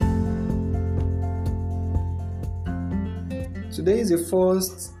Today is the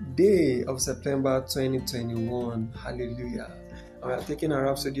first day of September 2021. Hallelujah. And we are taking a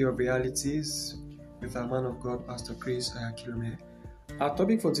rhapsody of realities with our man of God, Pastor Chris Ayakilome. Our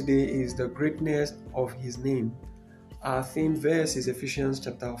topic for today is the greatness of his name. Our theme verse is Ephesians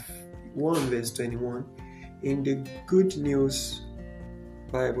chapter 1 verse 21 in the Good News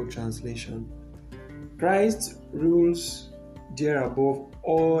Bible translation. Christ rules there above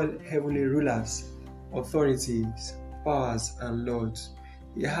all heavenly rulers, authorities, powers, and lords.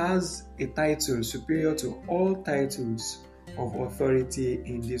 He has a title superior to all titles of authority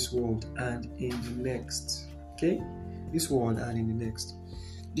in this world and in the next. Okay? This world and in the next.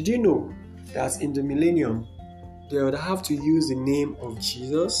 Did you know that in the millennium, they would have to use the name of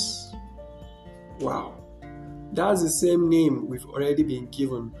Jesus? Wow. That's the same name we've already been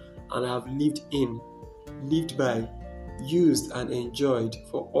given and have lived by, used and enjoyed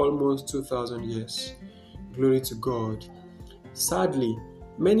for almost 2,000 years. Glory to God. Sadly,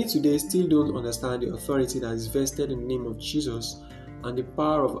 many today still don't understand the authority that is vested in the name of Jesus and the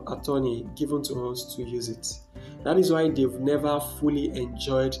power of attorney given to us to use it. That is why they've never fully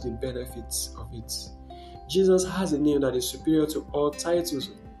enjoyed the benefits of it. Jesus has a name that is superior to all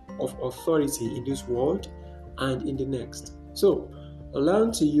titles of authority in this world and in the next. So,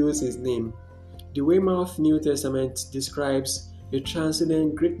 learn to use his name. The Weymouth New Testament describes the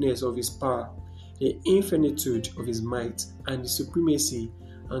transcendent greatness of his power, the infinitude of his might, and the supremacy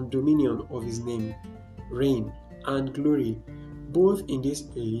and dominion of his name, reign, and glory, both in this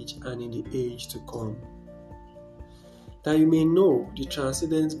age and in the age to come. That you may know the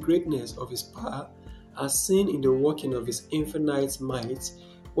transcendent greatness of his power, as seen in the working of his infinite might,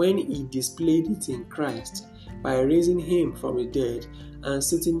 when he displayed it in Christ, by raising him from the dead and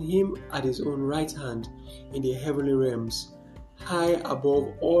setting him at his own right hand in the heavenly realms, high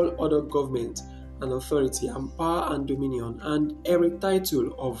above all other government and authority and power and dominion and every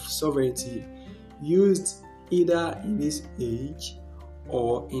title of sovereignty used either in this age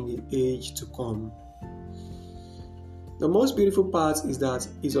or in the age to come. The most beautiful part is that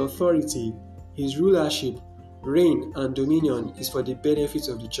his authority, his rulership, reign and dominion is for the benefit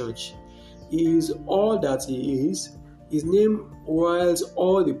of the church. He is all that he is. His name wields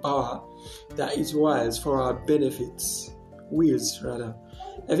all the power that it wields for our benefits.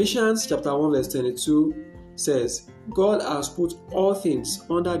 Ephesians chapter 1 verse 22 says, God has put all things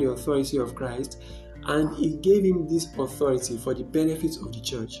under the authority of Christ, and he gave him this authority for the benefit of the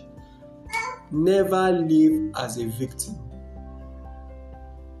church. Never live as a victim.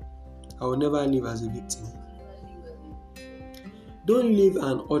 I will never live as a victim. Don't live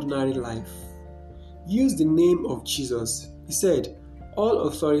an ordinary life. Use the name of Jesus. He said, all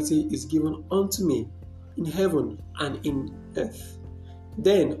authority is given unto me in heaven and in earth.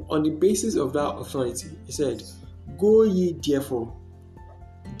 Then, on the basis of that authority, he said, go ye therefore,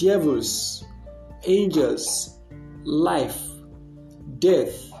 devils, angels, life,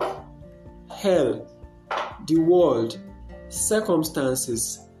 death, hell, the world,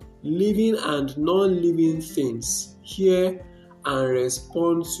 circumstances, living and non-living things, hear and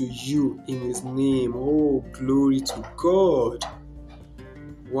respond to you in his name. Oh, glory to God.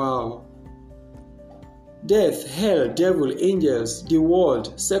 Wow. Death, hell, devil, angels, the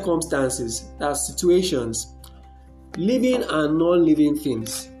world, circumstances, that's situations, living and non-living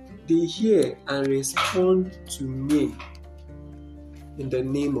things, they hear and respond to me in the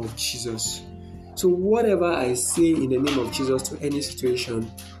name of Jesus. So whatever I say in the name of Jesus to any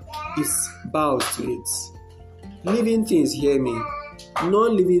situation, it bows to it. Living things hear me,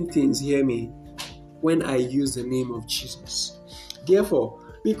 non-living things hear me when I use the name of Jesus. Therefore,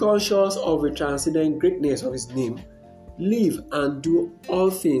 be conscious of the transcendent greatness of his name. Live and do all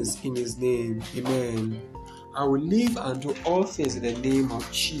things in his name. Amen. I will live and do all things in the name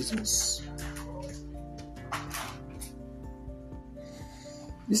of Jesus.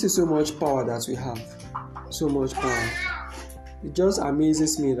 This is so much power that we have. So much power. It just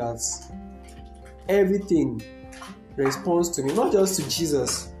amazes me that everything responds to me, not just to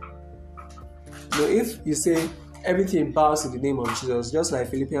Jesus. But if you say everything bows to the name of Jesus, just like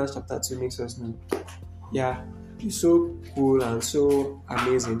Philippians chapter 2 makes us know. Yeah, it's so cool and so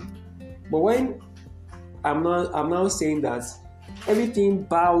amazing. But when I'm now saying that everything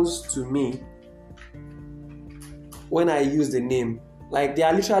bows to me when I use the name, like they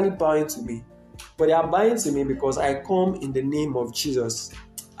are literally bowing to me. But they are bowing to me because I come in the name of Jesus.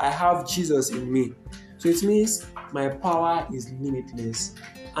 I have Jesus in me. So it means my power is limitless.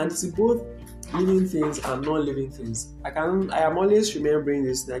 And it's both living things and non-living things. I am always remembering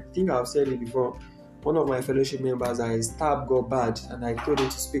this. I think I've said it before. One of my fellowship members, I stabbed got bad and I told him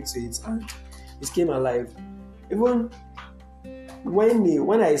to speak to it and it came alive. Even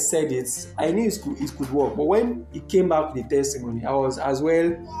when I said it, I knew it could work. But when it came back with the testimony, I was as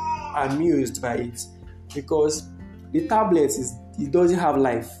well amused by it, because the tablet it doesn't have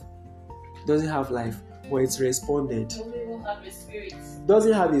life. It doesn't have life, but it's responded. Doesn't even have a spirit.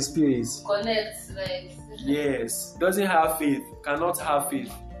 Doesn't have a spirit. Connect, like. Yes. Doesn't have faith. Cannot have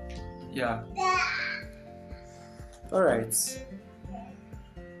faith. Yeah. All right.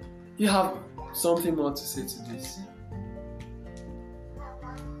 You have something more to say to this?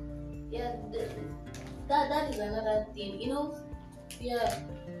 Yeah, that is another thing. Yeah.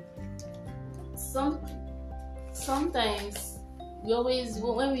 Sometimes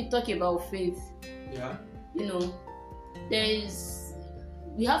when we talk about faith, yeah,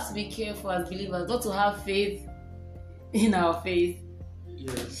 we have to be careful as believers not to have faith in our faith.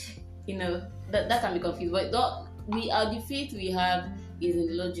 Yes. That can be confused, but the faith we have is in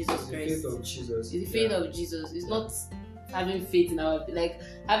the Lord Jesus Christ. The faith of Jesus. It's the faith of Jesus. It's not having faith in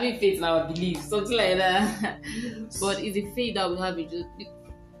having faith in our beliefs, something like that. Yes. But it's the faith that we have in Jesus.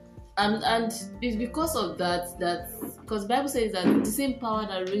 And it's because of that because the Bible says that the same power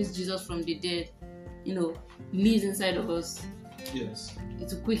that raised Jesus from the dead, lives inside of us. Yes.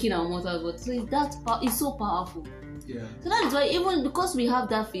 To quicken our mortal body. So it's so powerful. Yeah. So that is why, even because we have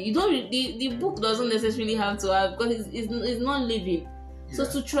that faith, the book doesn't necessarily have to have, because it's not living. Yeah. So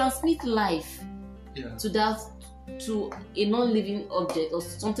to transmit life to a non-living object or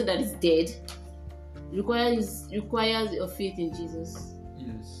something that is dead requires your faith in Jesus.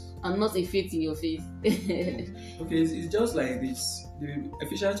 Yes. And not a faith in your faith. Okay, it's just like this.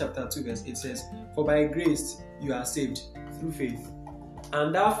 Ephesians chapter 2 verse 8 says, "For by grace you are saved through faith."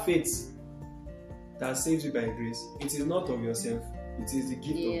 And that faith that saves you by grace, it is not of yourself. It is the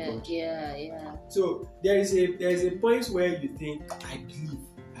gift of God. Yeah. So there is a point where you think, I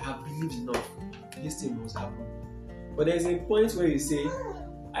have believed enough. This thing must happen. But there is a point where you say,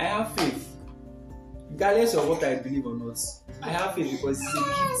 I have faith. Regardless of what I believe or not, I have faith because it's a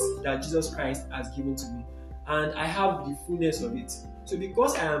gift that Jesus Christ has given to me. And I have the fullness of it. So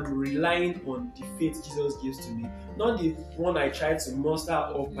because I am relying on the faith Jesus gives to me, not the one I try to muster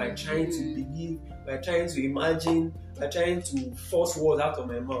up by trying to believe, by trying to imagine, by trying to force words out of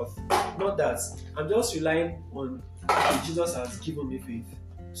my mouth. Not that. I'm just relying on what Jesus has given me faith.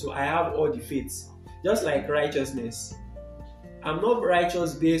 So I have all the faith. Just like righteousness. I'm not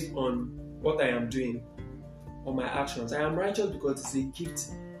righteous based on what I am doing or my actions. I am righteous because it's a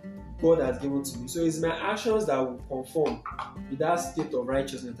gift God has given to me. So it's my actions that will conform with that state of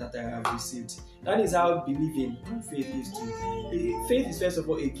righteousness that I have received. That is how believing and faith is too. Faith is first of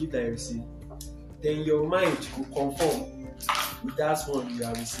all a gift that you receive. Then your mind will conform with that one you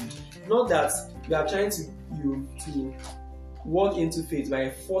have received. Not that you are trying to walk into faith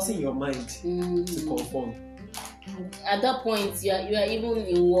by forcing your mind to conform. At that point, you are even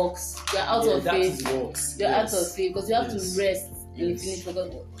in works. You are out of faith. You're out of faith because you have to rest and finish.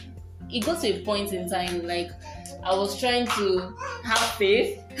 Because it got to a point in time, like I was trying to have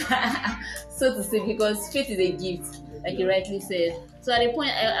faith, so to say, because faith is a gift, like you rightly said. So at a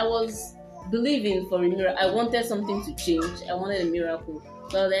point, I was believing for a miracle. I wanted something to change. I wanted a miracle.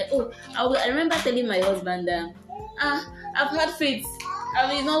 So I was like, I remember telling my husband that, I've had faith.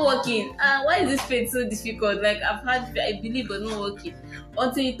 It's not working. Why is this faith so difficult? Like I believe but not working.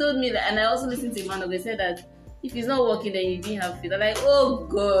 Until he told me that, and I also listened to a man who said that if it's not working, then you didn't have faith. I'm like, oh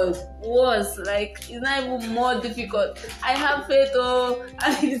God, worse. Like it's not even more difficult. I have faith,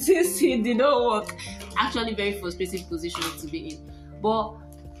 and it did not work. Actually, very frustrating position to be in. But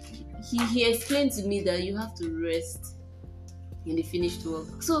he explained to me that you have to rest in the finished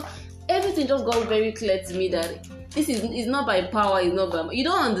work. So everything just got very clear to me that this is not by power, it's not by, you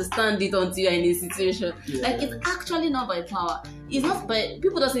don't understand it until you're in a situation. Yeah. Like it's actually not by power. It's not by,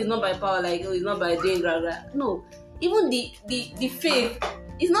 people don't say it's not by power, like it's not by doing gra. No. Even the faith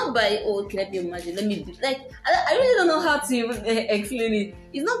is not by let me imagine. Let me I really don't know how to even explain it.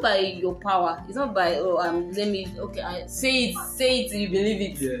 It's not by your power. It's not by say it till you believe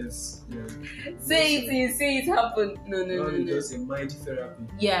it. Yes. Yeah. Say it happen. No. Just a mind therapy.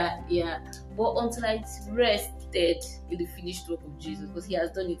 Yeah. But until I rested in the finished work of Jesus, because He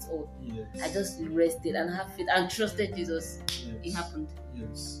has done it all. Yes. I just rested and have faith and trusted Jesus. Yes. It happened.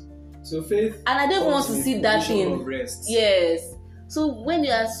 Yes. So faith. And I don't want to see that thing. Rest. Yes. So when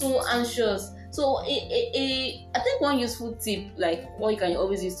you are so anxious, I think one useful tip, like what you can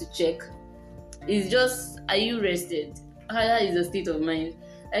always use to check, is just, are you rested? How is the state of mind?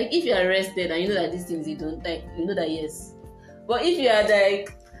 Like if you are rested and you know that these things you don't like, you know that yes. But if you are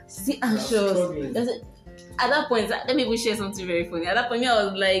like still anxious, at that point, let me even share something very funny. At that point, I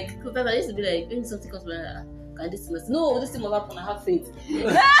was like, because I used to be like, when something comes to mind, and this thing must happen. I have faith.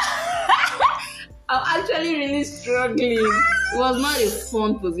 I'm actually really struggling. It was not a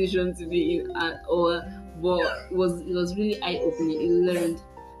fun position to be in, but it was really eye opening. You learned,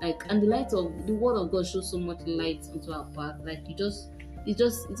 and the light of the word of God shows so much light into our path. It's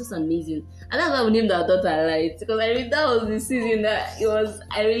just amazing, and that's why we named our daughter Light, because that was the season that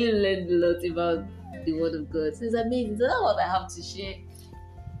I really learned a lot about the word of God. So it's amazing. So that's what I have to share.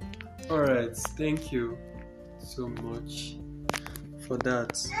 All right, thank you so much for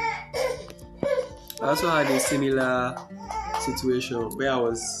that. I also had a similar situation where I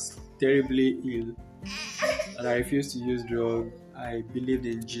was terribly ill and I refused to use drugs. I believed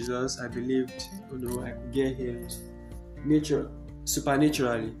in Jesus. I believed, I could get healed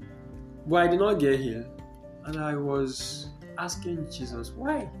supernaturally. But I did not get healed. And I was asking Jesus,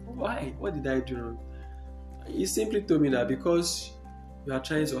 why? What did I do wrong? He simply told me that because you are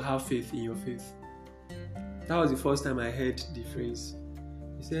trying to have faith in your faith. That was the first time I heard the phrase.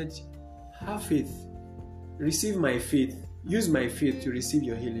 He said, have faith. Receive my faith. Use my faith to receive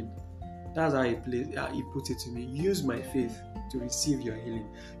your healing. That's how he put it to me. Use my faith to receive your healing.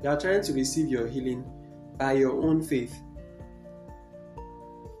 You are trying to receive your healing by your own faith.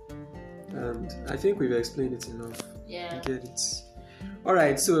 And I think we've explained it enough. Yeah. You get it.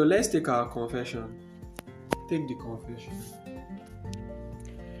 Alright, so let's take our confession. Take the confession.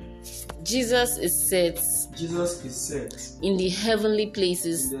 Jesus is set in the heavenly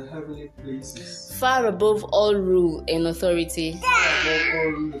places, far above all rule and authority,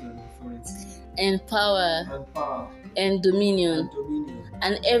 and power and dominion,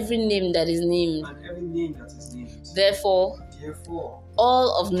 and every name that is named. Therefore,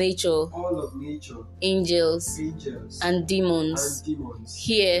 all of nature, angels, and demons,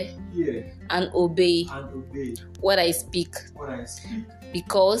 hear and obey what I speak,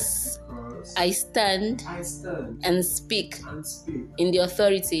 because I stand and speak in the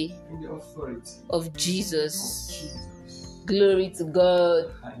authority of Jesus. Glory to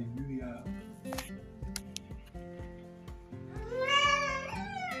God. Hallelujah.